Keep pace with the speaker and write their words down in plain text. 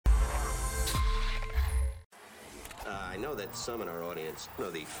know that some in our audience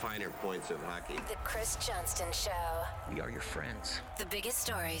know the finer points of hockey. The Chris Johnston Show. We are your friends. The biggest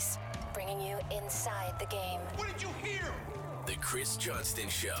stories, bringing you inside the game. What did you hear? The Chris Johnston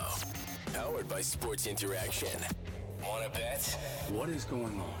Show. Powered by Sports Interaction. Want to bet? What is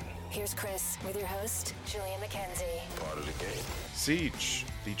going on? Here's Chris with your host, Julian McKenzie. Part of the game. Siege,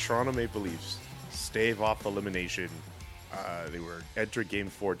 the Toronto Maple Leafs stave off elimination. They were entered Game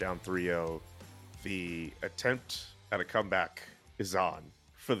 4 down 3-0. The attempt at a comeback is on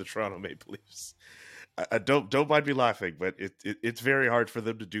for the Toronto Maple Leafs. Don't mind me laughing, but it's very hard for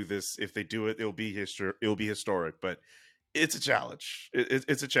them to do this. If they do it, it'll be historic. But it's a challenge.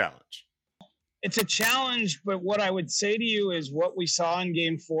 It's a challenge. It's a challenge, but what I would say to you is what we saw in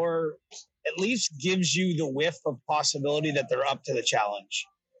Game 4 at least gives you the whiff of possibility that they're up to the challenge.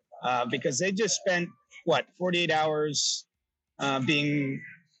 Because they just spent, 48 hours being,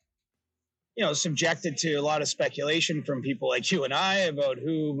 subjected to a lot of speculation from people like you and I about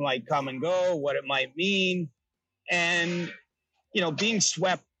who might come and go, what it might mean. And, being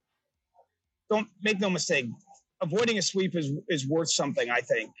swept, don't make no mistake, avoiding a sweep is worth something, I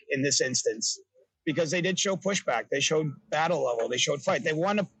think, in this instance. Because they did show pushback. They showed battle level. They showed fight. They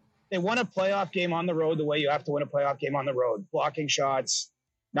won a playoff game on the road the way you have to win a playoff game on the road. Blocking shots,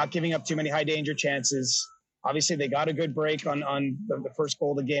 not giving up too many high danger chances. Obviously, they got a good break on the first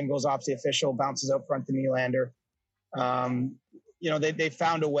goal of the game, goes off the official, bounces out front to Nylander. They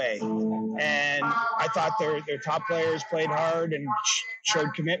found a way. And I thought their top players played hard and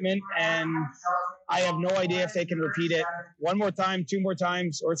showed commitment. And I have no idea if they can repeat it one more time, two more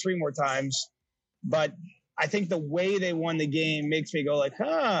times, or three more times. But I think the way they won the game makes me go like,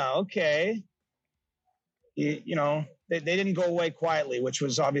 okay. They didn't go away quietly, which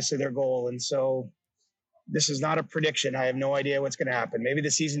was obviously their goal. And so this is not a prediction. I have no idea what's going to happen. Maybe the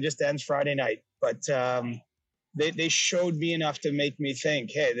season just ends Friday night. But they showed me enough to make me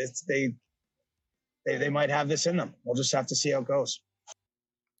think, hey, they might have this in them. We'll just have to see how it goes.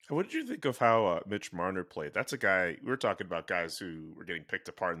 What did you think of how Mitch Marner played? That's a guy, we were talking about guys who were getting picked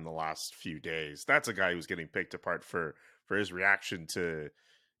apart in the last few days. That's a guy who's getting picked apart for his reaction to,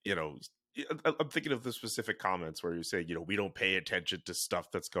 I'm thinking of the specific comments where you're saying, we don't pay attention to stuff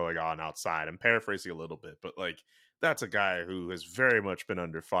that's going on outside. I'm paraphrasing a little bit, but that's a guy who has very much been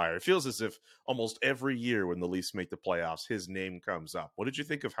under fire. It feels as if almost every year when the Leafs make the playoffs, his name comes up. What did you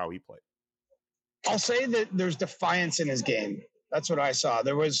think of how he played? I'll say that there's defiance in his game. That's what I saw.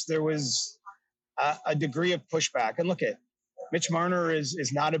 There was a degree of pushback. And look at Mitch Marner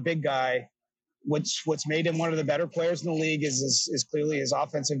is not a big guy. What's made him one of the better players in the league is clearly his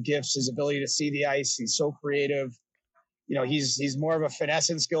offensive gifts, his ability to see the ice. He's so creative. He's more of a finesse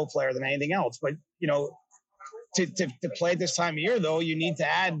and skill player than anything else. But to play at this time of year, though, you need to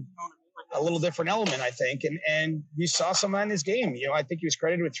add a little different element, I think. And you saw some in his game. I think he was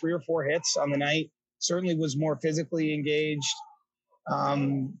credited with 3 or 4 hits on the night. Certainly was more physically engaged.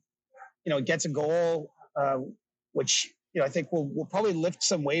 Gets a goal, which, I think will probably lift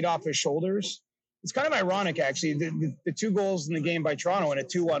some weight off his shoulders. It's kind of ironic, actually. The 2 goals in the game by Toronto in a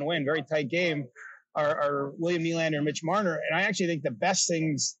 2-1 win, very tight game, are William Nylander and Mitch Marner. And I actually think the best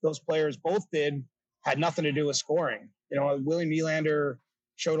things those players both did had nothing to do with scoring. William Nylander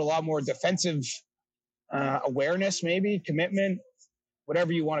showed a lot more defensive awareness, maybe commitment,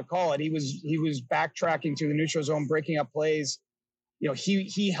 whatever you want to call it. He was backtracking to the neutral zone, breaking up plays.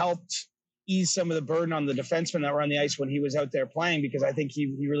 He helped ease some of the burden on the defensemen that were on the ice when he was out there playing, because I think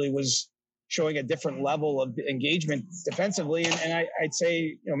he really was showing a different level of engagement defensively. And I'd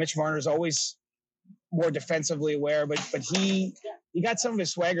say, Mitch Marner is always more defensively aware, but he got some of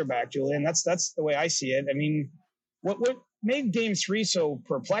his swagger back, Julian. That's the way I see it. I mean, what made Game 3 so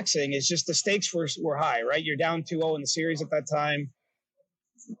perplexing is just the stakes were high, right? You're down 2-0 in the series at that time.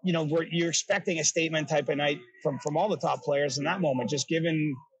 You're expecting a statement type of night from all the top players in that moment, just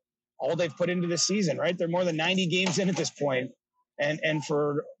given all they've put into the season, right? They're more than 90 games in at this point. And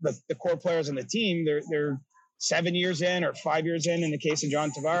for the core players on the team, they're 7 years in or 5 years in the case of John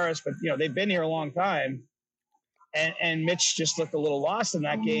Tavares, but they've been here a long time. And Mitch just looked a little lost in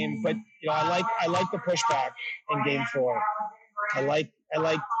that game. But I like the pushback in Game 4. I like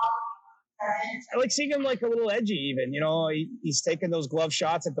seeing him a little edgy even. He's taking those glove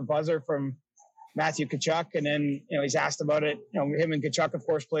shots at the buzzer from Matthew Tkachuk, and then he's asked about it. Him and Tkachuk, of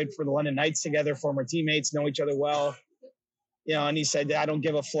course, played for the London Knights together, former teammates, know each other well. And he said, "I don't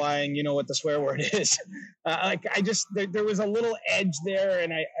give a flying, what the swear word is." There was a little edge there,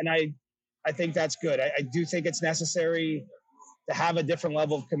 and I think that's good. I do think it's necessary to have a different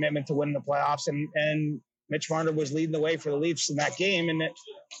level of commitment to win the playoffs, and Mitch Marner was leading the way for the Leafs in that game. And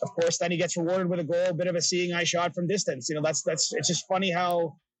of course, then he gets rewarded with a goal, a bit of a seeing eye shot from distance. That's it's just funny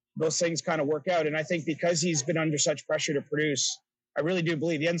how those things kind of work out. And I think because he's been under such pressure to produce, I really do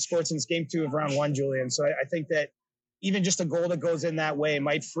believe he hasn't scored since game 2 of round 1, Julian. So I think that even just a goal that goes in that way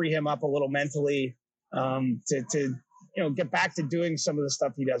might free him up a little mentally to get back to doing some of the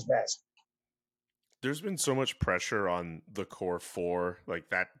stuff he does best. There's been so much pressure on the core four. Like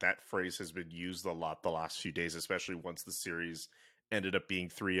that phrase has been used a lot the last few days, especially once the series ended up being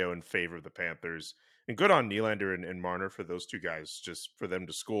 3-0 in favor of the Panthers. And good on Nylander and Marner for those two guys, just for them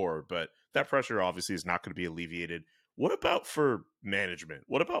to score. But that pressure obviously is not going to be alleviated. What about for management?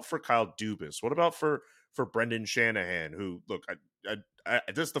 What about for Kyle Dubas? What about for Brendan Shanahan, who, look,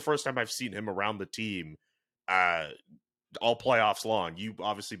 this is the first time I've seen him around the team all playoffs long. You've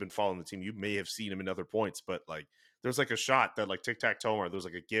obviously been following the team. You may have seen him in other points, but like there's like a shot that like tic-tac-toe, or there's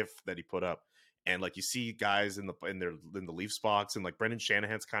like a GIF that he put up, and like you see guys in the Leafs box, and like Brendan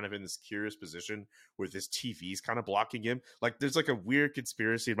Shanahan's kind of in this curious position where this TV's kind of blocking him. Like there's like a weird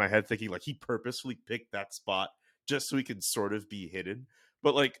conspiracy in my head thinking like he purposefully picked that spot just so he could sort of be hidden.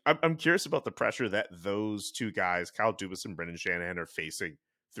 But like I'm curious about the pressure that those two guys, Kyle Dubas and Brendan Shanahan, are facing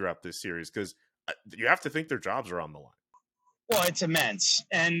throughout this series, because you have to think their jobs are on the line. Well, it's immense.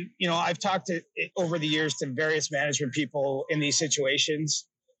 And, I've talked over the years to various management people in these situations,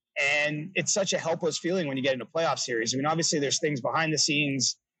 and it's such a helpless feeling when you get into playoff series. I mean, obviously there's things behind the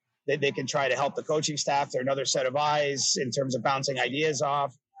scenes that they can try to help the coaching staff. They're another set of eyes in terms of bouncing ideas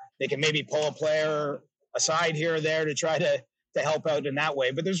off. They can maybe pull a player aside here or there to try to help out in that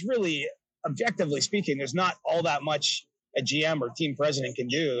way. But there's really, objectively speaking, there's not all that much a GM or team president can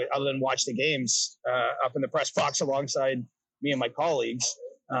do other than watch the games up in the press box alongside me and my colleagues.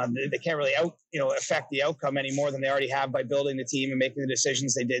 They can't really affect the outcome any more than they already have by building the team and making the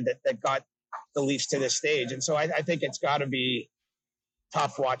decisions they did that got the Leafs to this stage. And so I think it's got to be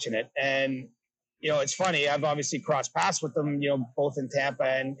tough watching it. And, it's funny, I've obviously crossed paths with them, both in Tampa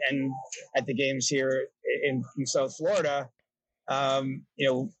and at the games here in South Florida. We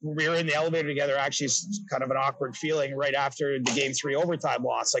were in the elevator together. Actually, it's kind of an awkward feeling right after the game 3 overtime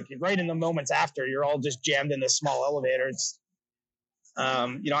loss. Like right in the moments after, you're all just jammed in this small elevator. It's,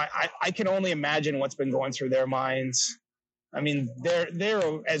 I can only imagine what's been going through their minds. I mean, they're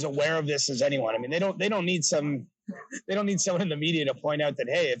as aware of this as anyone. I mean, they don't need someone in the media to point out that,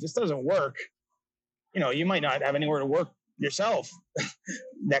 hey, if this doesn't work, you might not have anywhere to work yourself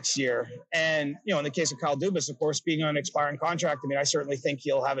next year. And, in the case of Kyle Dubas, of course, being on an expiring contract, I mean, I certainly think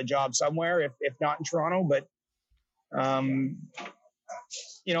he'll have a job somewhere, if not in Toronto. But,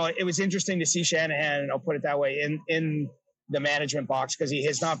 it was interesting to see Shanahan, and I'll put it that way, in the management box, because he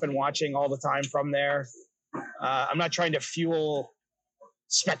has not been watching all the time from there. I'm not trying to fuel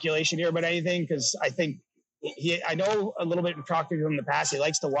speculation here about anything, because I think I know a little bit in talking to him in the past, he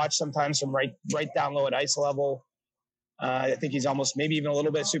likes to watch sometimes from right down low at ice level. I think he's almost maybe even a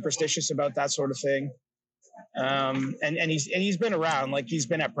little bit superstitious about that sort of thing. And he's been around, like he's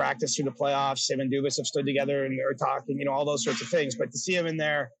been at practice through the playoffs. Him and Dubas have stood together and are talking, all those sorts of things. But to see him in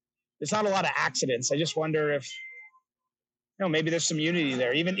there, there's not a lot of accidents. I just wonder if, maybe there's some unity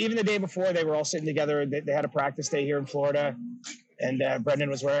there. Even the day before, they were all sitting together. They had a practice day here in Florida, and Brendan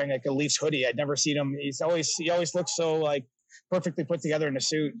was wearing like a Leafs hoodie. I'd never seen him. He always looks so like perfectly put together in a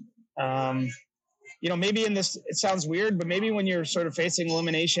suit. Maybe in this, it sounds weird, but maybe when you're sort of facing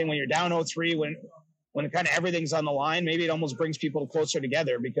elimination, when you're down 0-3, when kind of everything's on the line, maybe it almost brings people closer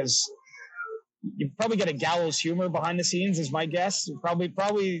together, because you probably get a gallows humor behind the scenes, is my guess.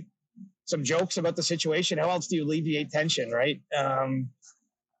 Probably some jokes about the situation. How else do you alleviate tension, right?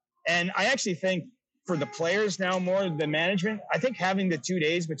 And I actually think for the players now more than management, I think having the 2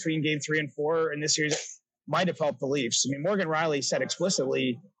 days between game 3 and 4 in this series might have helped the Leafs. I mean, Morgan Riley said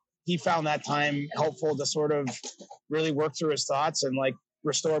explicitly he found that time helpful to sort of really work through his thoughts and like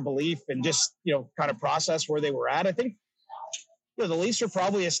restore belief and just, kind of process where they were at. I think the Leafs are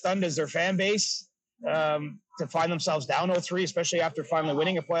probably as stunned as their fan base to find themselves down 0-3, especially after finally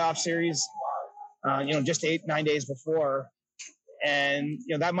winning a playoff series, just 8-9 days before. And,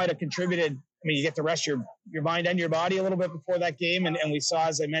 that might have contributed. I mean, you get to rest your mind and your body a little bit before that game. And we saw,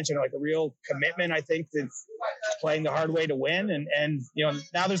 as I mentioned, like a real commitment, I think, to playing the hard way to win. And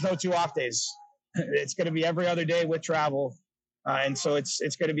now there's no 2 off days. It's going to be every other day with travel. And so it's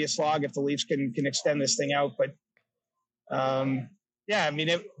going to be a slog if the Leafs can extend this thing out. But, I mean,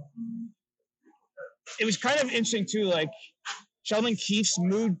 it was kind of interesting, too. Like, Sheldon Keefe's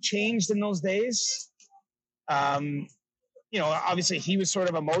mood changed in those days. obviously he was sort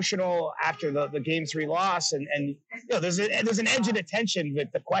of emotional after the game 3 loss, and there's an edge of attention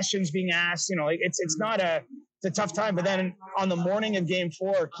with the questions being asked. It's a tough time. But then on the morning of game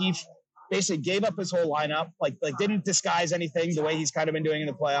 4, Keefe basically gave up his whole lineup, like didn't disguise anything the way he's kind of been doing in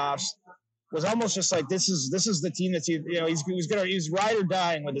the playoffs. Was almost just like, this is the team that's, he's ride or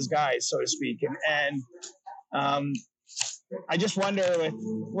dying with his guys, so to speak. And I just wonder,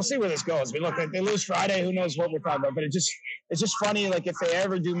 we'll see where this goes. I mean, look, they lose Friday, who knows what we're talking about, but it's just funny. Like, if they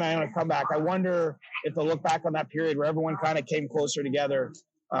ever do man a comeback, I wonder if they'll look back on that period where everyone kind of came closer together,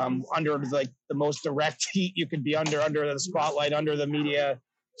 under like the most direct heat you could be under the spotlight, under the media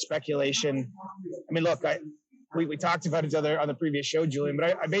speculation. I mean, look, we talked about each other on the previous show, Julian,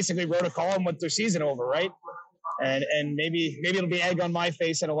 but I basically wrote a column with their season over, right? And maybe it'll be egg on my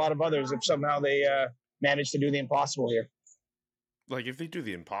face and a lot of others if somehow they manage to do the impossible here. Like, if they do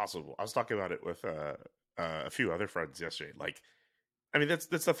the impossible, I was talking about it with a few other friends yesterday. Like, I mean,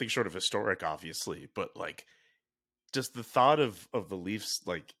 that's nothing short of historic, obviously, but like, just the thought of the Leafs,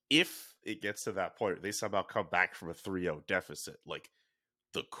 like, if it gets to that point, they somehow come back from a 3-0 deficit, like,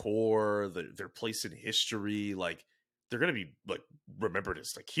 the core, their place in history, like, they're going to be like remembered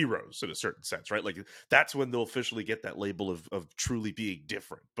as like heroes in a certain sense, right? Like, that's when they'll officially get that label of truly being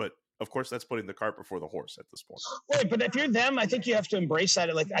different. But of course, that's putting the cart before the horse at this point. Right, but if you're them, I think you have to embrace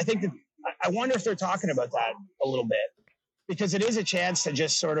that. Like, I think that I wonder if they're talking about that a little bit, because it is a chance to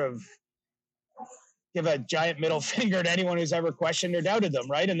just sort of give a giant middle finger to anyone who's ever questioned or doubted them,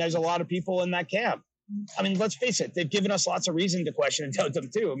 right? And there's a lot of people in that camp. I mean, let's face it, they've given us lots of reason to question and doubt them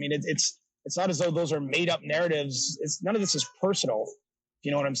too. I mean, it's not as though those are made up narratives. None of this is personal.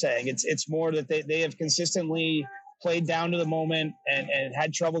 You know what I'm saying? It's more that they have consistently played down to the moment and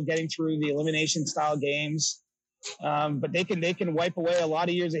had trouble getting through the elimination style games. But they can wipe away a lot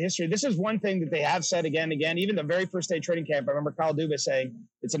of years of history. This is one thing that they have said again and again. Even the very first day training camp, I remember Kyle Dubas saying,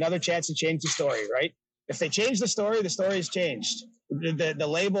 it's another chance to change the story, right? If they change the story has changed. The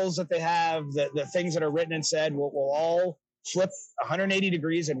labels that they have, the things that are written and said will all flip 180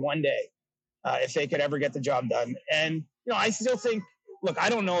 degrees in one day if they could ever get the job done. And, I still think, look, I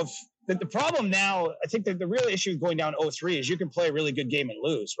don't know if the problem now, I think that the real issue going down 0-3 is you can play a really good game and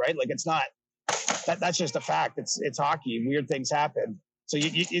lose, right? Like, it's not, that's just a fact. It's hockey. Weird things happen. So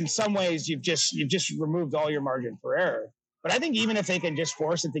you in some ways, you've just removed all your margin for error. But I think even if they can just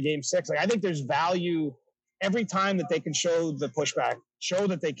force it to game 6, like, I think there's value every time that they can show the pushback, show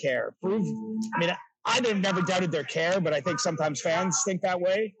that they care, prove. I mean, I've never doubted their care, but I think sometimes fans think that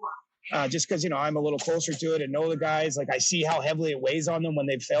way. Just because, I'm a little closer to it and know the guys. Like, I see how heavily it weighs on them when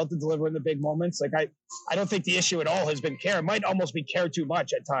they've failed to deliver in the big moments. Like, I don't think the issue at all has been care. It might almost be care too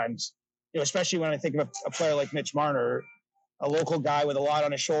much at times, especially when I think of a player like Mitch Marner, a local guy with a lot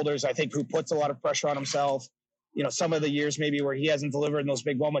on his shoulders, I think, who puts a lot of pressure on himself. Some of the years maybe where he hasn't delivered in those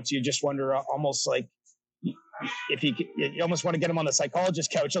big moments, you just wonder almost like if you almost want to get him on the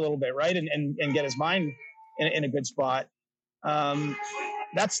psychologist couch a little bit, right? And get his mind in a good spot.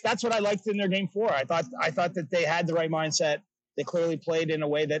 That's what I liked in their game 4. I thought that they had the right mindset. They clearly played in a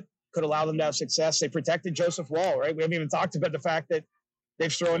way that could allow them to have success. They protected Joseph Woll, right? We haven't even talked about the fact that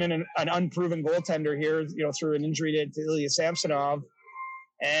they've thrown in an unproven goaltender here, through an injury to Ilya Samsonov.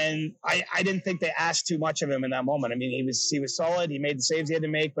 And I didn't think they asked too much of him in that moment. I mean, he was solid. He made the saves he had to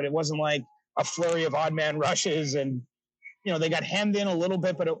make, but it wasn't like a flurry of odd man rushes. And, they got hemmed in a little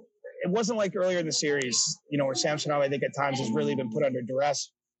bit, but it wasn't like earlier in the series, where Samsonov, I think at times has really been put under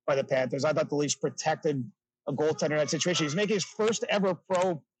duress by the Panthers. I thought the Leafs protected a goaltender in that situation. He's making his first ever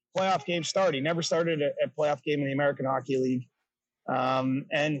pro playoff game start. He never started a playoff game in the American Hockey League.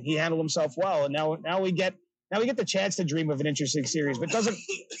 And he handled himself well. And now we get the chance to dream of an interesting series, but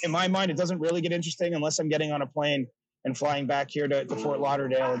in my mind, it doesn't really get interesting unless I'm getting on a plane and flying back here to Fort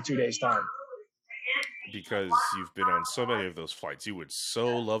Lauderdale in 2 days' time. Because you've been on so many of those flights, you would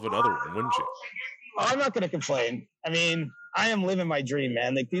so love another one, wouldn't you? Oh, I'm not going to complain. I mean, I am living my dream,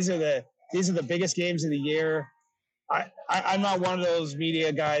 man. Like, these are the biggest games of the year. I'm not one of those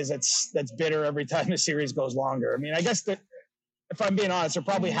media guys that's bitter every time the series goes longer. I mean, I guess that if I'm being honest, there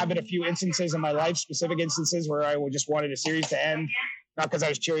probably have been a few instances in my life, specific instances, where I just wanted a series to end, not because I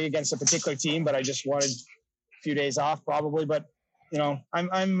was cheering against a particular team, but I just wanted a few days off, probably. But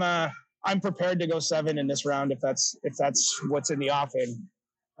I'm prepared to go 7 in this round if that's what's in the offing.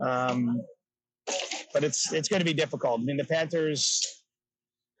 But it's going to be difficult. I mean, the Panthers,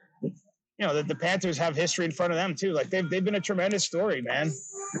 the Panthers have history in front of them too. Like, they've been a tremendous story, man.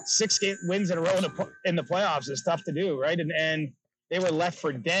 6 wins in a row in the playoffs is tough to do, right? And they were left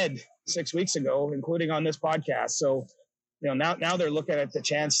for dead 6 weeks ago, including on this podcast. So now they're looking at the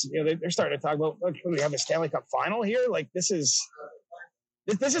chance. They're starting to talk about, look, we have a Stanley Cup final here. Like it's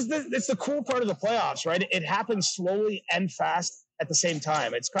the cool part of the playoffs, right? It happens slowly and fast at the same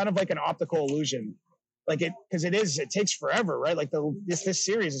time. It's kind of like an optical illusion, because it takes forever, right? Like this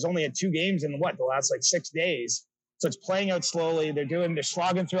series is only at 2 games in the last 6 days. So it's playing out slowly. They're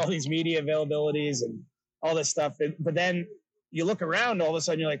slogging through all these media availabilities and all this stuff. But then you look around, all of a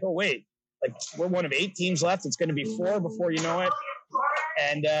sudden you're like, oh wait, we're one of 8 teams left. It's going to be 4 before you know it.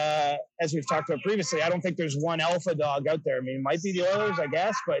 And as we've talked about previously, I don't think there's one alpha dog out there. I mean, it might be the Oilers, I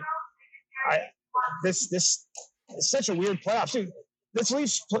guess, but this is such a weird playoff. Dude, this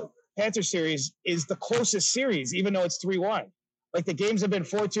Leafs Panther series is the closest series, even though it's 3-1. The games have been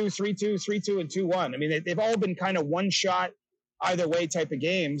 4-2, 3-2, 3-2, and 2-1. I mean, they've all been kind of one shot either way type of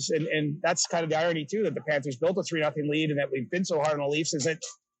games. And that's kind of the irony too, that the Panthers built a 3-0 lead and that we've been so hard on the Leafs, is that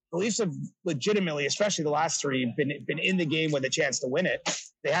the Leafs have legitimately, especially the last 3, been in the game with a chance to win it.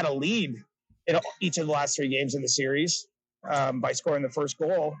 They had a lead in each of the last 3 games in the series by scoring the first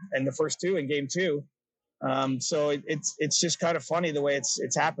goal and the first 2 in game 2. So it's just kind of funny the way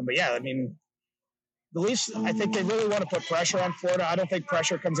it's happened. But yeah, I mean, the Leafs, I think they really want to put pressure on Florida. I don't think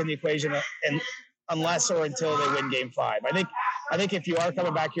pressure comes in the equation unless or until they win game 5. I think if you are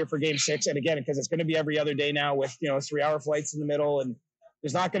coming back here for game 6, and again, because it's going to be every other day now with 3-hour flights in the middle, and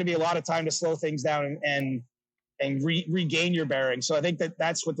there's not going to be a lot of time to slow things down and regain your bearings. So I think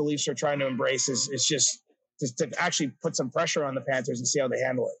that's what the Leafs are trying to embrace is just to actually put some pressure on the Panthers and see how they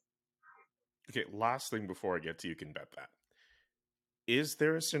handle it. Okay, last thing before I get to You Can Bet That. Is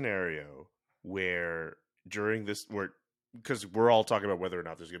there a scenario where during this, because we're all talking about whether or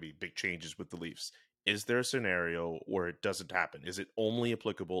not there's going to be big changes with the Leafs, is there a scenario where it doesn't happen? Is it only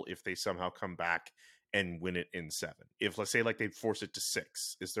applicable if they somehow come back and win it in 7? If, let's say, they force it to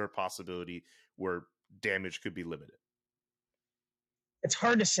 6, is there a possibility where damage could be limited? It's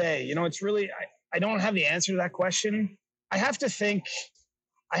hard to say. It's really, I don't have the answer to that question. I have to think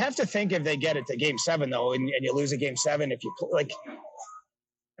if they get it to game 7 though, and you lose a game 7, if you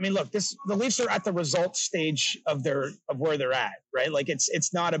I mean, look, the Leafs are at the result stage of where they're at, right?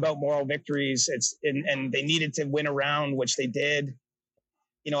 It's not about moral victories. And they needed to win a round, which they did.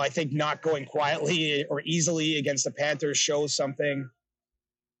 I think not going quietly or easily against the Panthers shows something.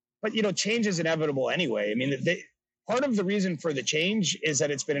 But change is inevitable anyway. I mean, part of the reason for the change is that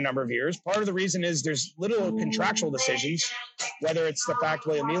it's been a number of years. Part of the reason is there's little contractual decisions, whether it's the fact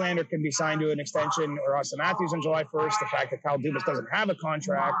William Nylander can be signed to an extension or Austin Matthews on July 1st, the fact that Kyle Dubas doesn't have a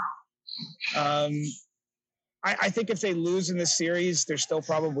contract. I think if they lose in this series, there's still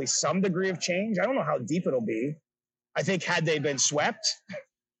probably some degree of change. I don't know how deep it'll be. I think had they been swept,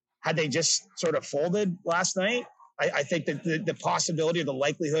 had they just sort of folded last night, I think that the possibility or the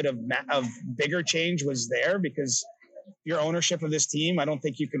likelihood of bigger change was there, because your ownership of this team, I don't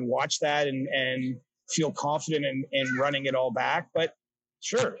think you can watch that and feel confident in running it all back. But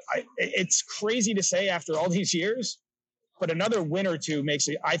sure, it's crazy to say after all these years, but another win or two makes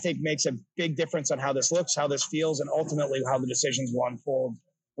a big difference on how this looks, how this feels, and ultimately how the decisions will unfold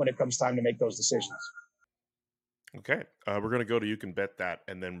when it comes time to make those decisions. Okay, we're going to go to You Can Bet That,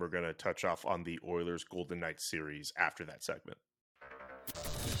 and then we're going to touch off on the Oilers Golden Knights series after that segment.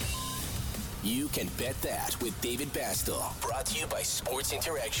 You Can Bet That with David Bastel. Brought to you by Sports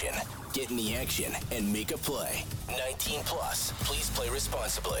Interaction. Get in the action and make a play. 19 plus. Please play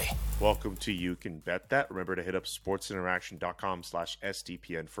responsibly. Welcome to You Can Bet That. Remember to hit up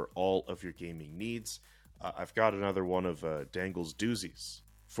sportsinteraction.com/SDPN for all of your gaming needs. I've got another one of Dangle's doozies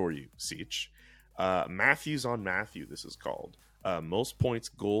for you, Seach. Matthews on Matthew, this is called. Most points,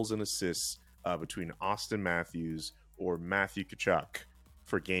 goals, and assists between Auston Matthews or Matthew Tkachuk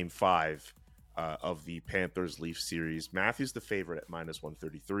for Game 5 of the Panthers-Leafs series. Matthews the favorite at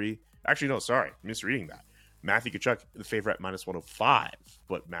 -133. Actually, no, sorry, misreading that. Matthew Tkachuk the favorite at -105,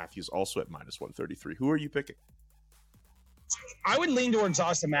 but Matthews also at -133. Who are you picking? I would lean towards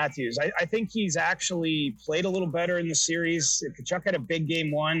Auston Matthews. I think he's actually played a little better in the series. Tkachuk had a big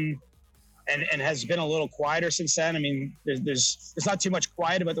Game 1. And has been a little quieter since then. I mean, there's not too much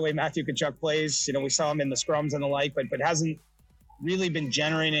quiet about the way Matthew Tkachuk plays. We saw him in the scrums and the like, but hasn't really been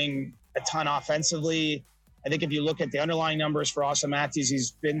generating a ton offensively. I think if you look at the underlying numbers for Auston Matthews,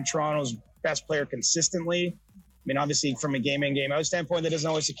 he's been Toronto's best player consistently. I mean, obviously from a game in, game out standpoint, that isn't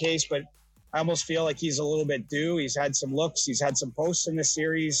always the case, but I almost feel like he's a little bit due. He's had some looks. He's had some posts in this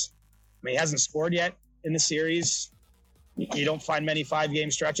series. I mean, he hasn't scored yet in the series. You don't find many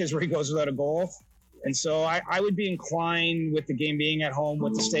 5-game stretches where he goes without a goal. And so I would be inclined, with the game being at home,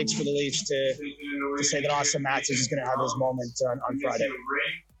 with the stakes for the Leafs, to say that Auston Matthews is going to have his moment on Friday.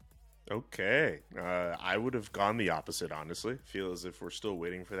 Okay. I would have gone the opposite, honestly. Feel as if we're still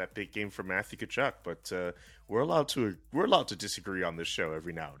waiting for that big game from Matthew Tkachuk, but we're allowed to disagree on this show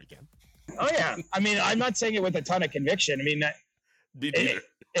every now and again. Oh yeah, I mean, I'm not saying it with a ton of conviction. I mean,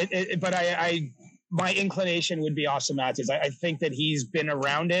 but my inclination would be Austin Matthews. I think that he's been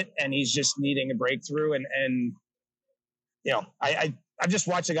around it and he's just needing a breakthrough. And you know, I've just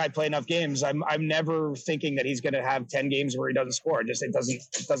watched the guy play enough games. I'm never thinking that he's going to have 10 games where he doesn't score. It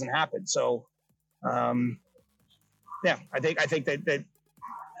doesn't happen. So, yeah, I think that,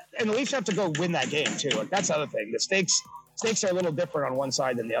 and the Leafs have to go win that game too. Like, that's the other thing. The stakes are a little different on one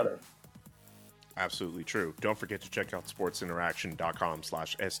side than the other. Absolutely true. Don't forget to check out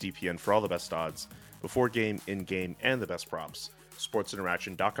sportsinteraction.com/SDPN for all the best odds before game, in game, and the best props.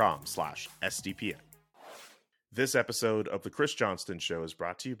 sportsinteraction.com/SDPN. This episode of The Chris Johnston Show is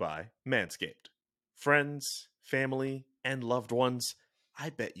brought to you by Manscaped. Friends, family, and loved ones, I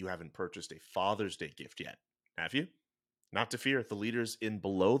bet you haven't purchased a Father's Day gift yet, have you? Not to fear, the leaders in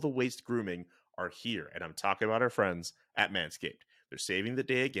below-the-waist grooming are here, and I'm talking about our friends at Manscaped. They're saving the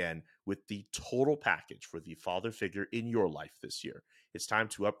day again with the total package for the father figure in your life this year. It's time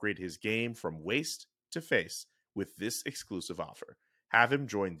to upgrade his game from waist to face with this exclusive offer. Have him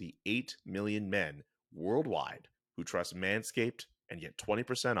join the 8 million men worldwide who trust Manscaped and get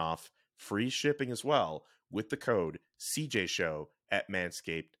 20% off, free shipping as well, with the code CJShow at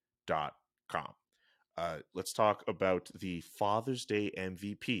manscaped.com. Let's talk about the Father's Day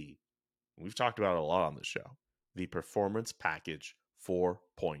MVP. We've talked about it a lot on the show. The Performance Package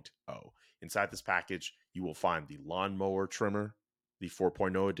 4.0. Inside this package, you will find the lawnmower trimmer, the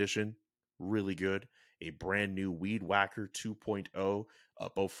 4.0 edition, really good. A brand new Weed Whacker 2.0,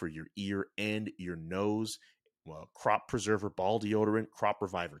 both for your ear and your nose. Crop Preserver Ball Deodorant, Crop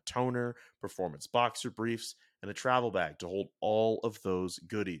Reviver Toner, Performance Boxer Briefs, and a travel bag to hold all of those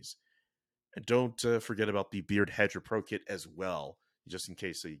goodies. And don't forget about the Beard Hedger Pro Kit as well, just in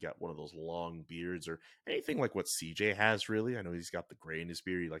case you got one of those long beards or anything like what CJ has, really. I know he's got the gray in his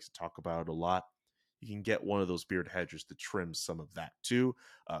beard. He likes to talk about it a lot. You can get one of those beard hedgers to trim some of that too.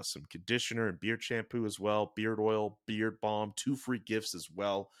 Some conditioner and beard shampoo as well, beard oil, beard balm, 2 free gifts as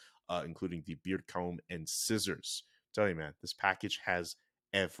well, including the beard comb and scissors. Tell you, man, this package has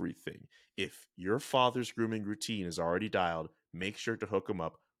everything. If your father's grooming routine is already dialed, make sure to hook him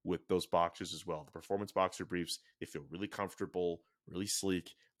up with those boxers as well. The Performance Boxer Briefs, they feel really comfortable, really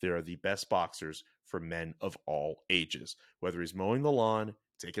sleek. They are the best boxers for men of all ages. Whether he's mowing the lawn,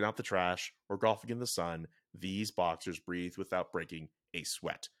 taking out the trash, or golfing in the sun, these boxers breathe without breaking a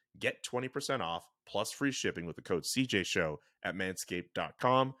sweat. Get 20% off plus free shipping with the code CJShow at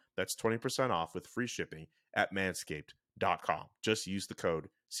manscaped.com. That's 20% off with free shipping at manscaped.com. Just use the code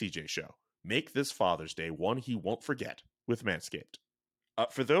CJShow. Make this Father's Day one he won't forget with Manscaped.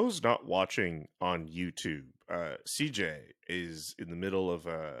 For those not watching on YouTube, CJ is in the middle of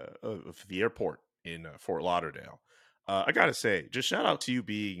the airport in Fort Lauderdale. I gotta say, just shout out to you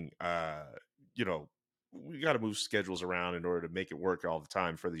being, we got to move schedules around in order to make it work all the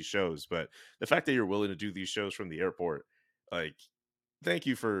time for these shows. But the fact that you're willing to do these shows from the airport, like, thank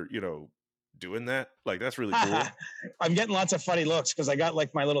you for, doing that. Like, that's really cool. I'm getting lots of funny looks because I got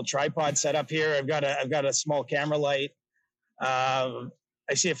like my little tripod set up here. I've got a small camera light. I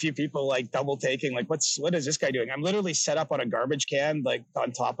see a few people like double taking, like, what is this guy doing? I'm literally set up on a garbage can, like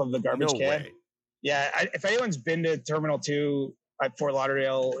on top of the garbage can. Way. Yeah. If anyone's been to Terminal 2 at Fort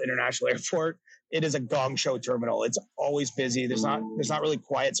Lauderdale International Airport, it is a gong show terminal. It's always busy. There's not really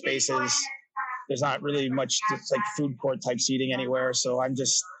quiet spaces. There's not really much just like food court type seating anywhere. So I'm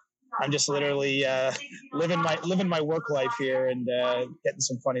just literally living my work life here and getting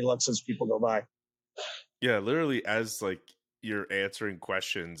some funny looks as people go by. Yeah, literally as like you're answering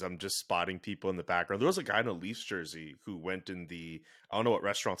questions, I'm just spotting people in the background. There was a guy in a Leafs jersey who went in I don't know what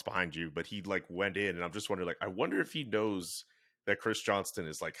restaurant's behind you, but he like went in, and I'm just wondering, like, I wonder if he knows that Chris Johnston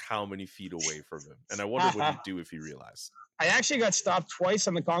is like how many feet away from him. And I wonder what he'd do if he realized. I actually got stopped twice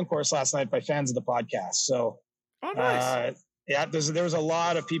on the concourse last night by fans of the podcast. So, oh, nice. Yeah, there was a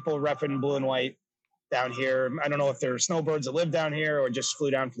lot of people repping blue and white down here. I don't know if they're snowbirds that live down here or just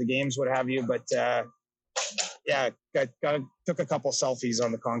flew down for the games, what have you. But yeah, took a couple selfies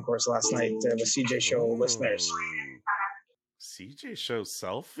on the concourse last night with CJ Show listeners. CJ Show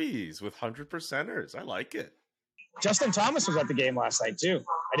selfies with 100%ers. I like it. Justin Thomas was at the game last night too.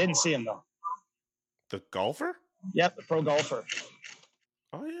 I didn't see him though. The golfer? Yep, the pro golfer.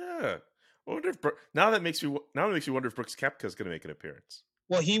 Oh yeah. I wonder if now that makes me wonder if Brooks Koepka is going to make an appearance.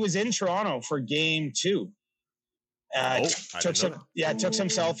 Well, he was in Toronto for game 2. Took some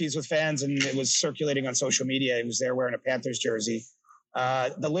selfies with fans, and it was circulating on social media. He was there wearing a Panthers jersey.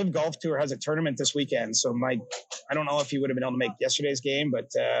 The Live Golf Tour has a tournament this weekend, so I don't know if he would have been able to make yesterday's game, but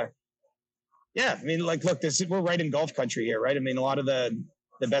yeah, I mean, like, look, we're right in golf country here, right? I mean, a lot of the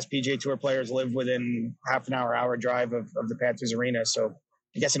best PGA Tour players live within half an hour drive of the Panthers Arena, so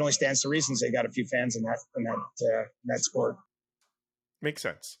I guess it only stands to reason they got a few fans in that sport. Makes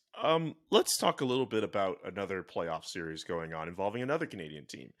sense. Let's talk a little bit about another playoff series going on involving another Canadian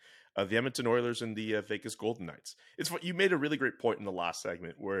team, the Edmonton Oilers and the Vegas Golden Knights. You made a really great point in the last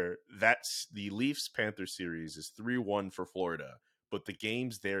segment where that's the Leafs-Panthers series is 3-1 for Florida, but the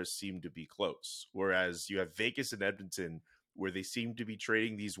games there seem to be close. Whereas you have Vegas and Edmonton where they seem to be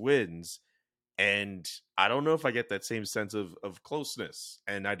trading these wins, and I don't know if I get that same sense of closeness,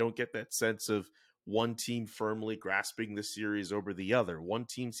 and I don't get that sense of one team firmly grasping the series over the other. One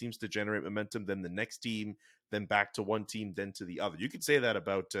team seems to generate momentum, then the next team, then back to one team, then to the other. You could say that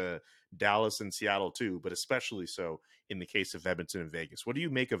about Dallas and Seattle too, but especially so in the case of Edmonton and Vegas. What do you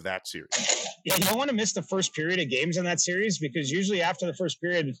make of that series? Yeah, you don't want to miss the first period of games in that series, because usually after the first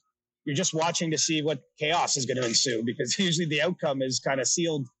period, you're just watching to see what chaos is going to ensue, because usually the outcome is kind of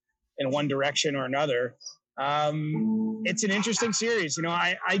sealed in one direction or another. It's an interesting series. You know,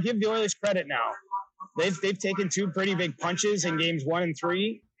 I give the Oilers credit now. They've taken two pretty big punches in games 1 and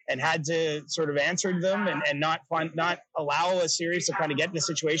 3 and had to sort of answer them and not allow a series to kind of get in the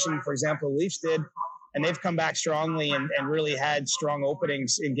situation, for example, the Leafs did. And they've come back strongly and really had strong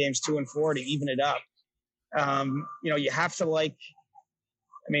openings in games 2 and 4 to even it up. You know, you have to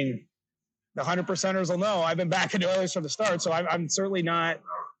the 100%ers will know I've been backing the Oilers from the start. So I'm certainly not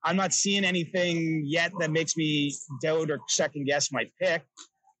seeing anything yet that makes me doubt or second guess my pick.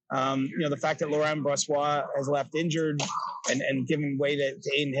 You know, the fact that Laurent Brossoit has left injured and given way to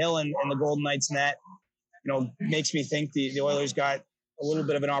Aiden Hill and the Golden Knights net, you know, makes me think the Oilers got a little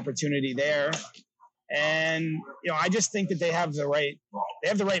bit of an opportunity there. And, you know, I just think that they have the right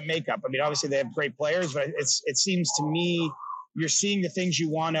makeup. I mean, obviously they have great players, but it seems to me you're seeing the things you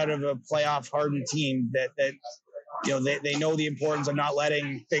want out of a playoff hardened team that you know, they know the importance of not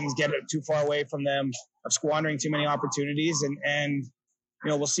letting things get too far away from them, of squandering too many opportunities. And you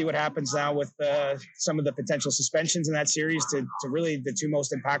know, we'll see what happens now with some of the potential suspensions in that series to really the two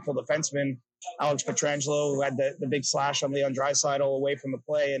most impactful defensemen, Alex Pietrangelo, who had the big slash on Leon Draisaitl away from the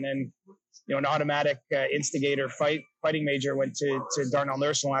play, and then, you know, an automatic instigator fighting major went to Darnell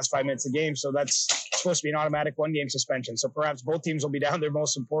Nurse in the last 5 minutes of the game. So that's supposed to be an automatic 1-game suspension. So perhaps both teams will be down their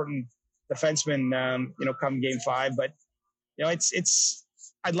most important defenseman, you know, come game 5. But, you know,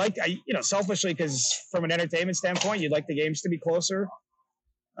 you know, selfishly, because from an entertainment standpoint, you'd like the games to be closer.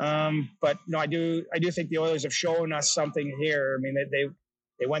 But no, I do think the Oilers have shown us something here. I mean,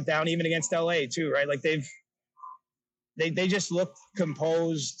 they went down even against LA too, right? Like they just look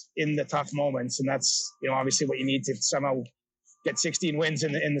composed in the tough moments, and that's, you know, obviously what you need to somehow get 16 wins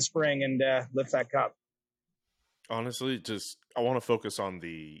in the spring and lift that cup. Honestly, just I want to focus on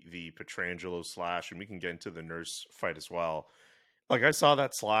the Pietrangelo slash, and we can get into the Nurse fight as well. Like, I saw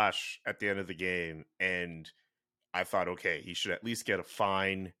that slash at the end of the game, and I thought, okay, he should at least get a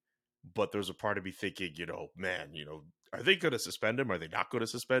fine. But there's a part of me thinking, you know, man, you know, are they going to suspend him? Are they not going to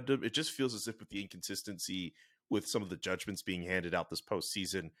suspend him? It just feels as if with the inconsistency with some of the judgments being handed out this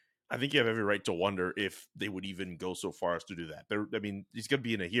postseason, I think you have every right to wonder if they would even go so far as to do that. I mean, he's going to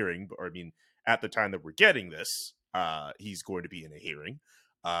be in a hearing, or I mean, at the time that we're getting this, he's going to be in a hearing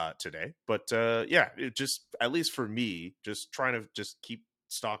today. But yeah, it just, at least for me, just trying to just keep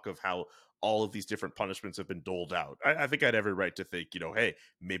stock of how all of these different punishments have been doled out. I think I'd every right to think, you know, hey,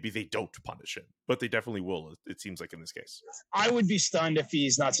 maybe they don't punish him, but they definitely will, it seems like in this case. I would be stunned if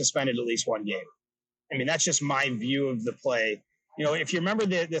he's not suspended at least 1 game. I mean, that's just my view of the play. You know, if you remember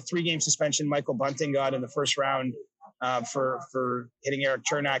the 3-game suspension Michael Bunting got in the first round for hitting Eric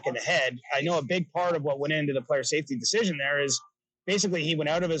Chernak in the head, I know a big part of what went into the player safety decision there is basically he went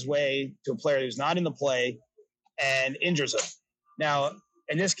out of his way to a player who's not in the play and injures him. Now,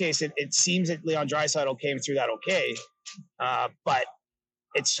 in this case, it seems that Leon Draisaitl came through that okay, but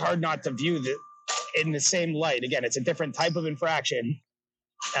it's hard not to view that in the same light. Again, it's a different type of infraction.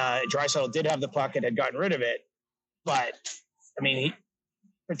 Draisaitl did have the puck and had gotten rid of it, but I mean,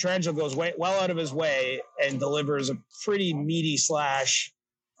 Pietrangelo goes well out of his way and delivers a pretty meaty slash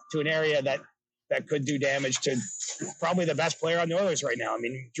to an area that could do damage to probably the best player on the Oilers right now. I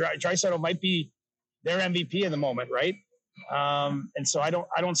mean, Draisaitl might be their MVP in the moment, right? And so I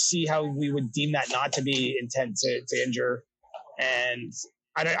don't see how we would deem that not to be intent to injure. And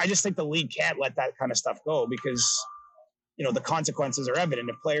I just think the league can't let that kind of stuff go because, you know, the consequences are evident.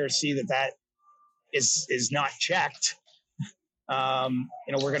 If players see that is not checked, you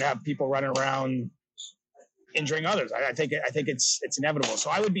know, we're going to have people running around injuring others. I think it's inevitable. So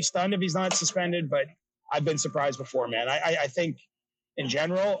I would be stunned if he's not suspended, but I've been surprised before, man. I think in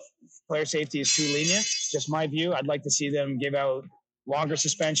general, player safety is too lenient. Just my view. I'd like to see them give out longer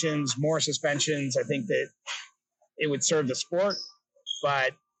suspensions, more suspensions. I think that it would serve the sport,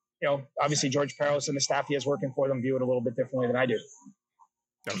 but obviously George Peros and the staff he has working for them view it a little bit differently than I do.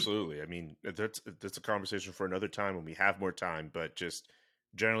 Absolutely. I mean, that's a conversation for another time when we have more time, but just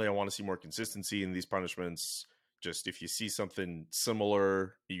generally I want to see more consistency in these punishments. Just if you see something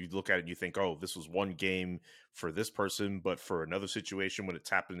similar, you look at it and you think, oh, this was one game for this person, but for another situation when it's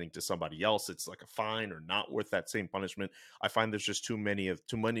happening to somebody else, it's like a fine or not worth that same punishment. I find there's just too many of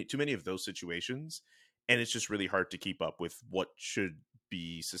those situations, and it's just really hard to keep up with what should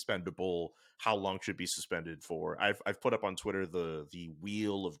be suspendable, how long should be suspended for. I've put up on Twitter the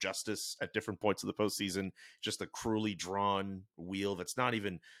wheel of justice at different points of the postseason, just a cruelly drawn wheel that's not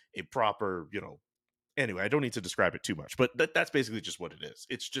even a proper, Anyway, I don't need to describe it too much, but that's basically just what it is.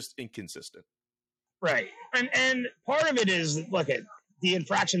 It's just inconsistent. Right. And part of it is, look, the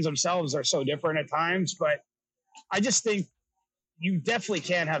infractions themselves are so different at times, but I just think you definitely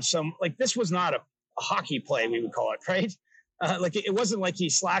can have some, like, this was not a hockey play, we would call it, right? It wasn't like he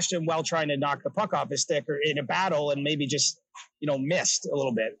slashed him while trying to knock the puck off his stick or in a battle and maybe just, missed a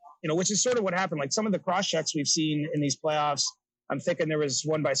little bit, which is sort of what happened. Like some of the cross checks we've seen in these playoffs, I'm thinking there was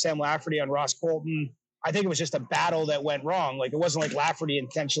one by Sam Lafferty on Ross Colton. I think it was just a battle that went wrong. Like it wasn't like Lafferty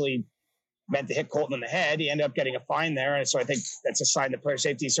intentionally meant to hit Colton in the head. He ended up getting a fine there. And so I think that's a sign that player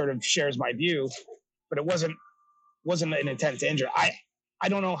safety sort of shares my view, but it wasn't an intent to injure. I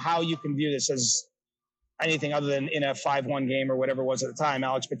don't know how you can view this as anything other than in a 5-1 game or whatever it was at the time,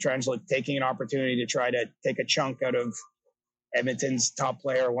 Alex Pietrangelo taking an opportunity to try to take a chunk out of Edmonton's top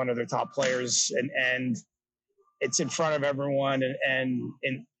player, one of their top players. And it's in front of everyone and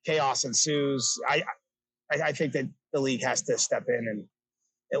chaos ensues. I think that the league has to step in and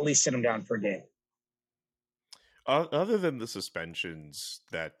at least sit him down for a game. Other than the suspensions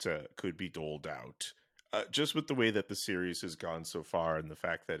that could be doled out, just with the way that the series has gone so far and the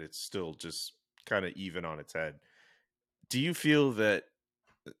fact that it's still just kind of even on its head, do you feel that,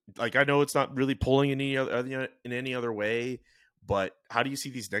 like, I know it's not really pulling in any other way, but how do you see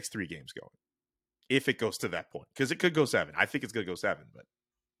these next 3 games going? If it goes to that point, because it could go 7. I think it's going to go 7, but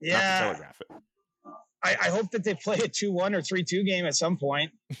not to telegraph it. I hope that they play a 2-1 or 3-2 game at some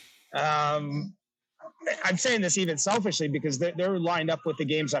point. I'm saying this even selfishly because they're lined up with the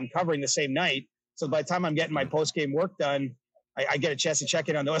games I'm covering the same night. So by the time I'm getting my post-game work done, I get a chance to check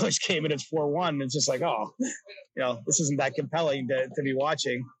in on the Oilers game and it's 4-1. It's just like, oh, this isn't that compelling to be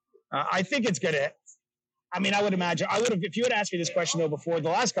watching. I think it's going to, I would imagine, if you had asked me this question though before the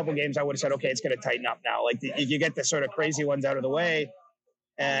last couple of games, I would have said, okay, it's going to tighten up now. Like you get the sort of crazy ones out of the way.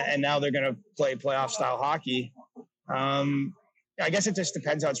 And now they're going to play playoff style hockey. I guess it just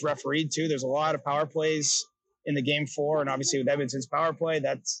depends how it's refereed too. There's a lot of power plays in the game 4, and obviously with Edmonton's power play,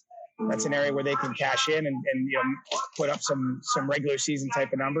 that's an area where they can cash in and put up some regular season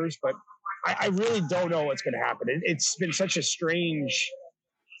type of numbers. But I really don't know what's going to happen. It's been such a strange,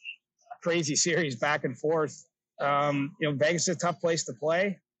 crazy series back and forth. Vegas is a tough place to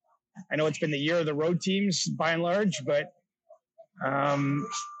play. I know it's been the year of the road teams by and large, but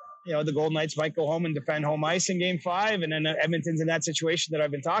the Golden Knights might go home and defend home ice in game 5. And then Edmonton's in that situation that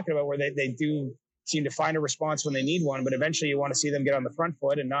I've been talking about where they do seem to find a response when they need one, but eventually you want to see them get on the front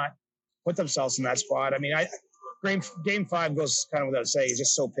foot and not put themselves in that spot. Game 5 goes kind of without saying. It's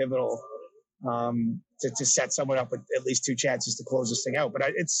just so pivotal to set someone up with at least 2 chances to close this thing out. But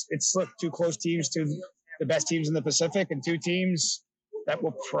it's 2 close teams, 2 the best teams in the Pacific, and 2 teams that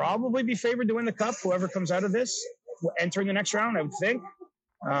will probably be favored to win the Cup, whoever comes out of this, entering the next round, I would think.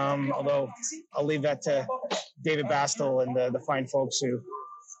 Although I'll leave that to David Bastel and the fine folks who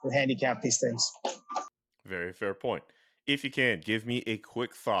handicap these things. Very fair point. If you can, give me a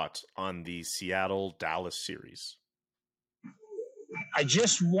quick thought on the Seattle-Dallas series. I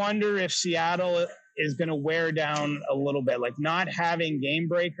just wonder if Seattle is going to wear down a little bit, like not having game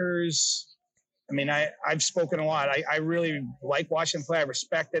breakers. I've spoken a lot. I really like watching them play. I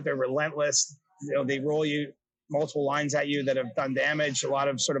respect it. They're relentless. They roll you multiple lines at you that have done damage, a lot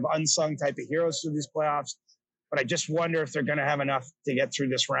of sort of unsung type of heroes through these playoffs. But I just wonder if they're going to have enough to get through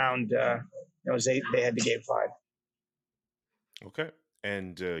this round as they head to game 5. Okay.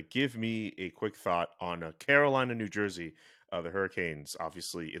 And give me a quick thought on Carolina, New Jersey, the Hurricanes,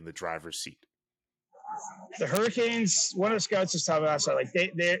 obviously in the driver's seat. The Hurricanes, one of the scouts was talking about, like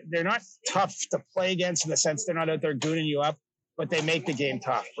they're not tough to play against in the sense they're not out there gooning you up, but they make the game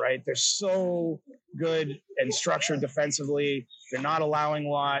tough, right? They're so good and structured defensively. They're not allowing a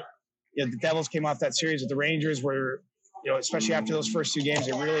lot. the Devils came off that series with the Rangers where, especially after those first two games,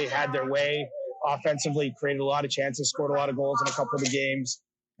 they really had their way offensively, created a lot of chances, scored a lot of goals in a couple of the games.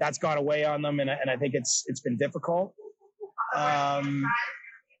 That's gone away on them, and I think it's been difficult. I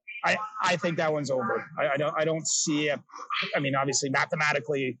think that one's over. I don't see it. I mean, obviously,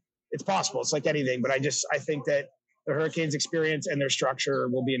 mathematically, it's possible. It's like anything, but I think that the Hurricanes' experience and their structure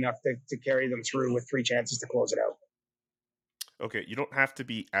will be enough to carry them through with 3 chances to close it out. Okay, you don't have to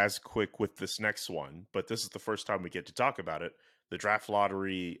be as quick with this next one, but this is the first time we get to talk about it. The draft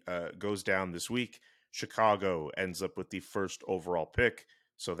lottery goes down this week. Chicago ends up with the first overall pick,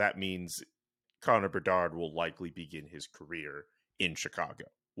 so that means Connor Bedard will likely begin his career in Chicago.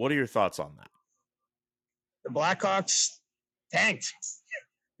 What are your thoughts on that? The Blackhawks tanked.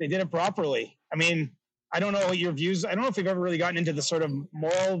 They did it properly. I mean, I don't know what your views. I don't know if we've ever really gotten into the sort of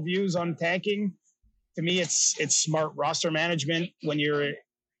moral views on tanking. To me, it's smart roster management when you're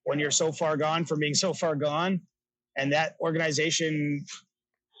so far gone from being so far gone, and that organization,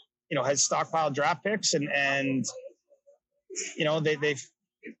 has stockpiled draft picks and they've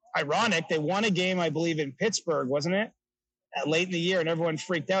ironic. They won a game, I believe, in Pittsburgh, wasn't it? Late in the year, and everyone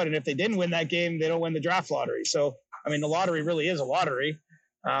freaked out. And if they didn't win that game, they don't win the draft lottery. So, I mean, the lottery really is a lottery.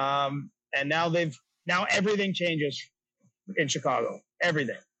 And now everything changes in Chicago.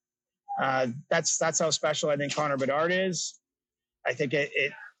 Everything. That's how special I think Connor Bedard is. I think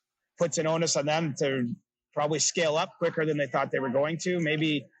it puts an onus on them to probably scale up quicker than they thought they were going to.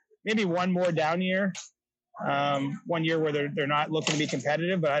 Maybe one more down year. 1 year where they're not looking to be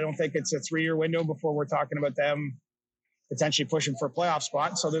competitive, but I don't think it's a 3-year window before we're talking about them potentially pushing for a playoff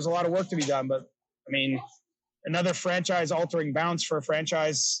spot. So there's a lot of work to be done. But I mean, another franchise-altering bounce for a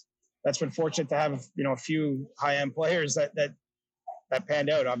franchise that's been fortunate to have a few high-end players that panned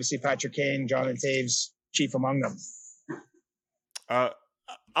out. Obviously, Patrick Kane, Jonathan Toews, chief among them.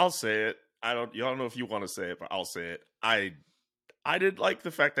 I'll say it. I don't know if you want to say it, but I'll say it. I did like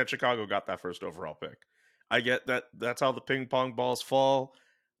the fact that Chicago got that first overall pick. I get that that's how the ping pong balls fall.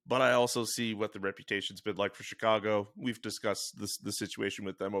 But I also see what the reputation's been like for Chicago. We've discussed the situation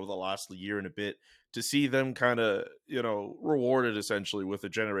with them over the last year and a bit. To see them kind of, rewarded essentially with a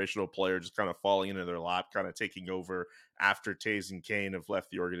generational player just kind of falling into their lap, kind of taking over after Toews and Kane have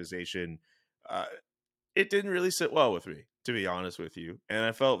left the organization, it didn't really sit well with me, to be honest with you. And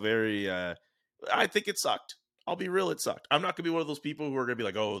I felt very, I think it sucked. I'll be real, it sucked. I'm not going to be one of those people who are going to be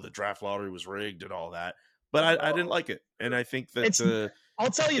like, oh, the draft lottery was rigged and all that. But I didn't like it. And I think that I'll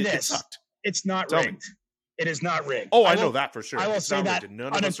tell you this. It's not rigged. It is not rigged. Oh, I know that for sure. I will it's say that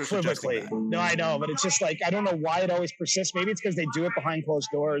unequivocally. No, I know, but it's just like, I don't know why it always persists. Maybe it's because they do it behind closed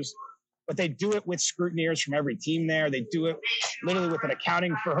doors, but they do it with scrutineers from every team there. They do it literally with an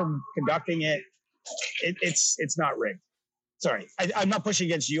accounting firm conducting it. It's not rigged. Sorry. I'm not pushing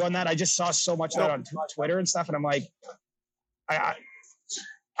against you on that. I just saw so much of that on Twitter and stuff, and I'm like,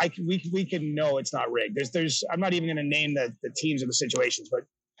 we can know it's not rigged. I'm not even going to name the teams or the situations, but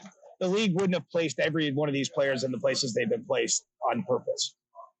the league wouldn't have placed every one of these players in the places they've been placed on purpose.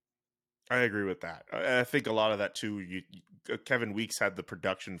 I agree with that. I think a lot of that too. Kevin Weeks had the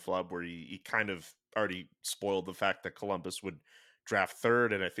production flub where he kind of already spoiled the fact that Columbus would draft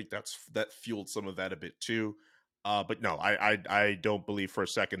third, and I think that fueled some of that a bit too. But no, I don't believe for a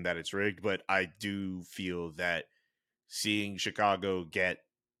second that it's rigged, but I do feel that seeing Chicago get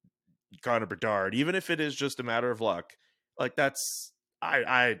Connor Bedard, even if it is just a matter of luck, like that's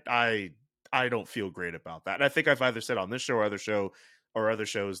I don't feel great about that. And I think I've either said on this show or other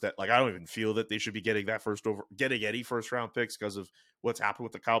shows that like I don't even feel that they should be getting any first round picks because of what's happened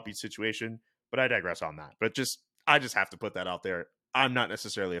with the Kyle Beach situation. But I digress on that. But I just have to put that out there. I'm not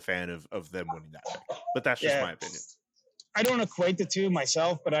necessarily a fan of them winning that pick, but that's just my opinion. I don't equate the two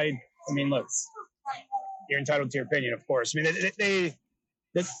myself, but I mean, look, you're entitled to your opinion, of course. I mean,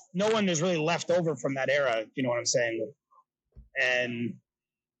 no one is really left over from that era. You know what I'm saying? And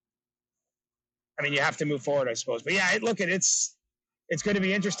I mean, you have to move forward, I suppose. But yeah, look, it's going to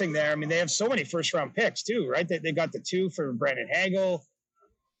be interesting there. I mean, they have so many first round picks too, right? They got the 2 for Brandon Hagel.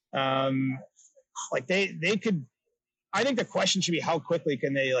 Like they could. I think the question should be how quickly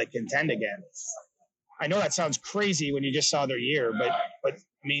can they like contend again? I know that sounds crazy when you just saw their year, but I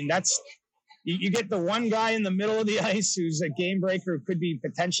mean that's. You get the one guy in the middle of the ice who's a game breaker, who could be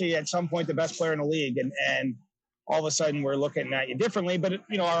potentially at some point the best player in the league, and all of a sudden we're looking at you differently. But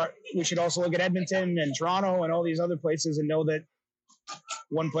we should also look at Edmonton and Toronto and all these other places and know that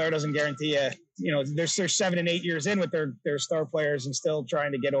one player doesn't guarantee you. They're 7 and 8 years in with their star players and still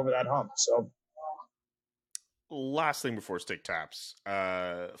trying to get over that hump. So, last thing before Stick Taps,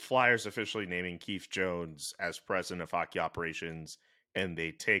 Flyers officially naming Keith Jones as president of hockey operations and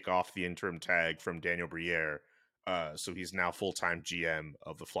they take off the interim tag from Daniel Briere. So he's now full-time GM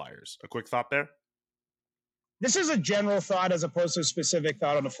of the Flyers. A quick thought there? This is a general thought as opposed to a specific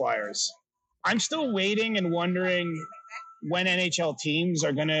thought on the Flyers. I'm still waiting and wondering when NHL teams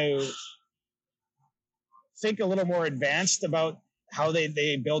are going to think a little more advanced about how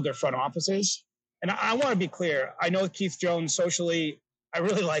they build their front offices. And I want to be clear. I know Keith Jones socially, I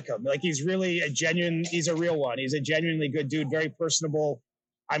really like him. Like, he's really he's a real one. He's a genuinely good dude, very personable.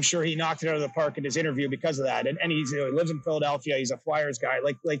 I'm sure he knocked it out of the park in his interview because of that. And he lives in Philadelphia. He's a Flyers guy.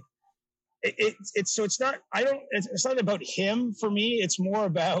 It's not about him for me. It's more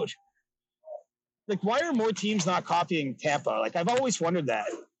about, like, why are more teams not copying Tampa? Like, I've always wondered that,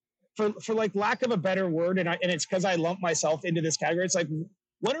 for like lack of a better word. And it's because I lump myself into this category. It's like,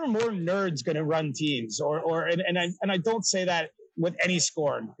 when are more nerds going to run teams? And I don't say that with any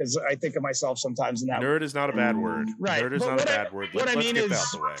scorn, because I think of myself sometimes in that. Nerd is not a bad word. Right. Nerd is not a bad word. What I mean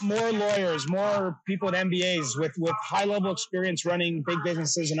is more lawyers, more people at MBAs with high level experience running big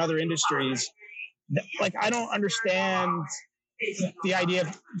businesses in other industries. Like, I don't understand the idea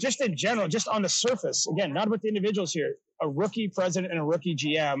of, just in general, just on the surface, again, not about the individuals here, a rookie president and a rookie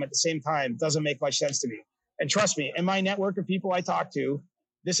GM at the same time doesn't make much sense to me. And trust me, in my network of people I talk to,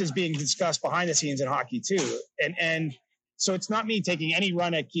 this is being discussed behind the scenes in hockey too. And so it's not me taking any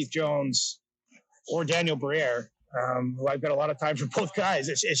run at Keith Jones or Daniel Briere, who I've got a lot of time for both guys.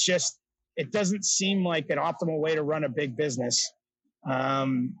 It's just, it doesn't seem like an optimal way to run a big business.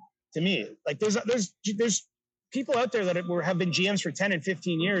 To me, like, there's people out there that have been GMs for 10 and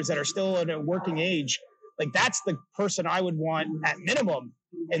 15 years that are still at a working age. Like, that's the person I would want at minimum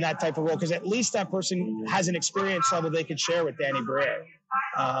in that type of role, because at least that person has an experience level they could share with Danny Briere.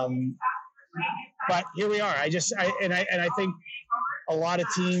 But here we are. I think a lot of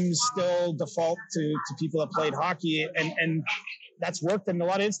teams still default to people that played hockey, and that's worked in a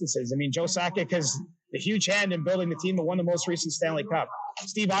lot of instances. I mean, Joe Sakic has a huge hand in building the team that won the most recent Stanley Cup.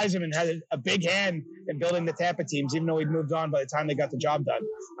 Steve Yzerman had a big hand in building the Tampa teams, even though he'd moved on by the time they got the job done.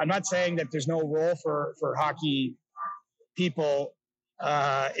 I'm not saying that there's no role for hockey people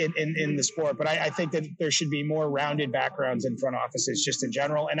in the sport, but I think that there should be more rounded backgrounds in front offices just in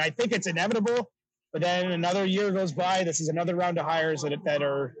general. And I think it's inevitable, but then another year goes by. This is another round of hires that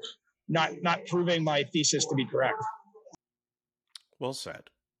are not proving my thesis to be correct. Well said.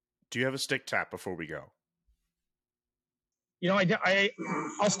 Do you have a stick tap before we go? You know,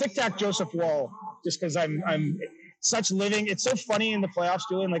 I'll stick tap Joseph Woll, just because I'm such living. It's so funny in the playoffs,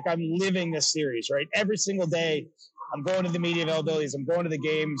 Julian. Like, I'm living this series, right? Every single day, I'm going to the media availabilities. I'm going to the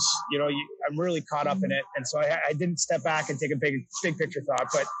games. You know, I'm really caught up in it. And so I didn't step back and take a big picture thought,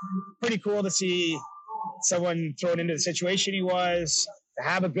 but pretty cool to see someone thrown into the situation he was, to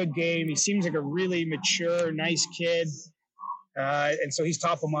have a good game. He seems like a really mature, nice kid. And so he's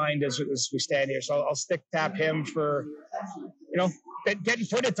top of mind as we stand here. So I'll stick tap him for, you know, getting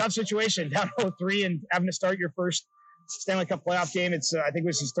put in a tough situation, down 0-3 and having to start your first Stanley Cup playoff game. It's I think it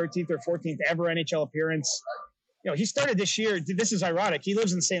was his 13th or 14th ever NHL appearance. You know, he started this year. This is ironic. He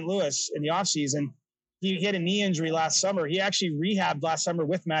lives in St. Louis in the offseason. He had a knee injury last summer. He actually rehabbed last summer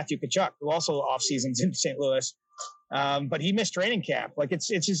with Matthew Tkachuk, who also off seasons in St. Louis. But he missed training camp. Like,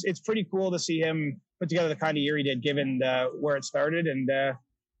 it's pretty cool to see him put together the kind of year he did, given where it started, and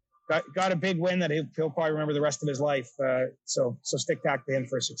got a big win that he'll probably remember the rest of his life. So stick tap to him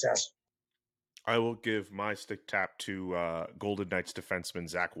for success. I will give my stick tap to Golden Knights defenseman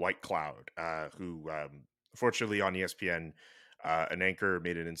Zach Whitecloud, who unfortunately on ESPN, an anchor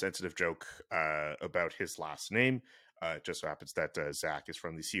made an insensitive joke about his last name. It just so happens that Zach is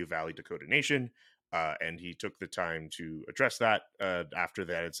from the Sioux Valley Dakota Nation. And he took the time to address that after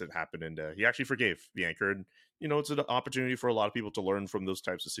that incident happened, and he actually forgave the anchor. And, you know, it's an opportunity for a lot of people to learn from those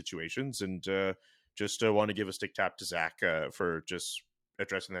types of situations, and just want to give a stick tap to Zach for just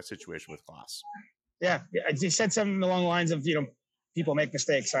addressing that situation with class. Yeah, he said something along the lines of, you know, people make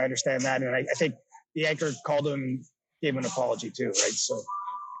mistakes. I understand that, and I think the anchor called him, gave him an apology too, right? So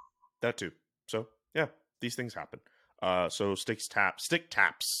that too. So yeah, these things happen. So stick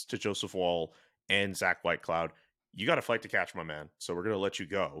taps to Joseph Woll and Zach Whitecloud. You got a flight to catch, my man. So we're going to let you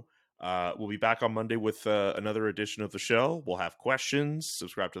go. We'll be back on Monday with another edition of the show. We'll have questions.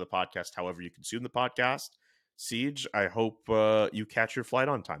 Subscribe to the podcast however you consume the podcast. Siege, I hope you catch your flight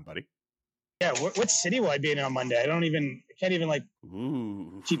on time, buddy. Yeah, what city will I be in on Monday? I can't even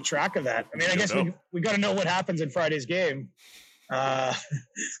keep track of that. I mean, I guess we got to know what happens in Friday's game. But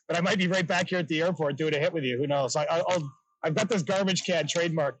I might be right back here at the airport doing a hit with you. Who knows? I've got this garbage can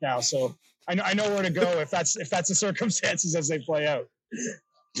trademark now, so I know where to go if that's the circumstances as they play out.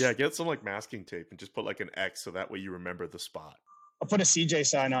 Yeah, get some like masking tape and just put like an X so that way you remember the spot. I'll put a CJ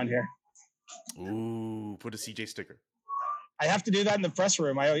sign on here. Ooh, put a CJ sticker. I have to do that in the press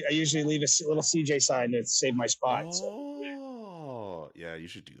room. I usually leave a little CJ sign to save my spot. Oh, yeah, you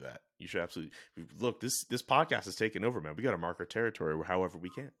should do that. You should absolutely look. This podcast is taking over, man. We got to mark our territory however we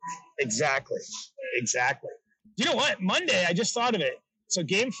can. Exactly. You know what? Monday, I just thought of it. So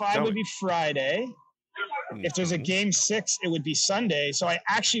game 5 would be Friday. If there's a game 6, it would be Sunday. So I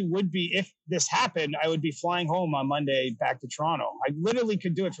actually would be, if this happened, I would be flying home on Monday back to Toronto. I literally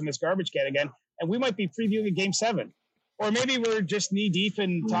could do it from this garbage can again, and we might be previewing a game 7. Or maybe we're just knee deep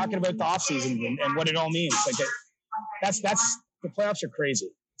in talking about the offseason and what it all means. Like that's the playoffs are crazy.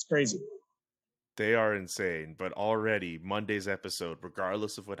 It's crazy. They are insane, but already Monday's episode,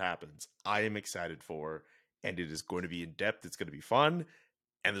 regardless of what happens, I am excited for, and it is going to be in depth. It's going to be fun,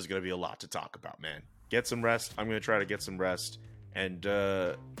 and there's going to be a lot to talk about, man. Get some rest. I'm going to try to get some rest, and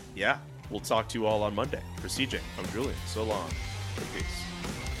yeah, we'll talk to you all on Monday. For CJ, I'm Julian. So long. Peace.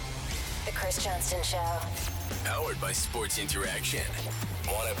 The Chris Johnston Show. Powered by Sports Interaction.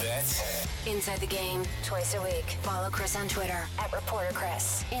 Wanna bet? Inside the Game, twice a week. Follow Chris on Twitter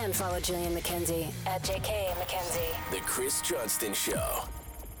 @ReporterChris. And follow Julian McKenzie @JK McKenzie. The Chris Johnston Show.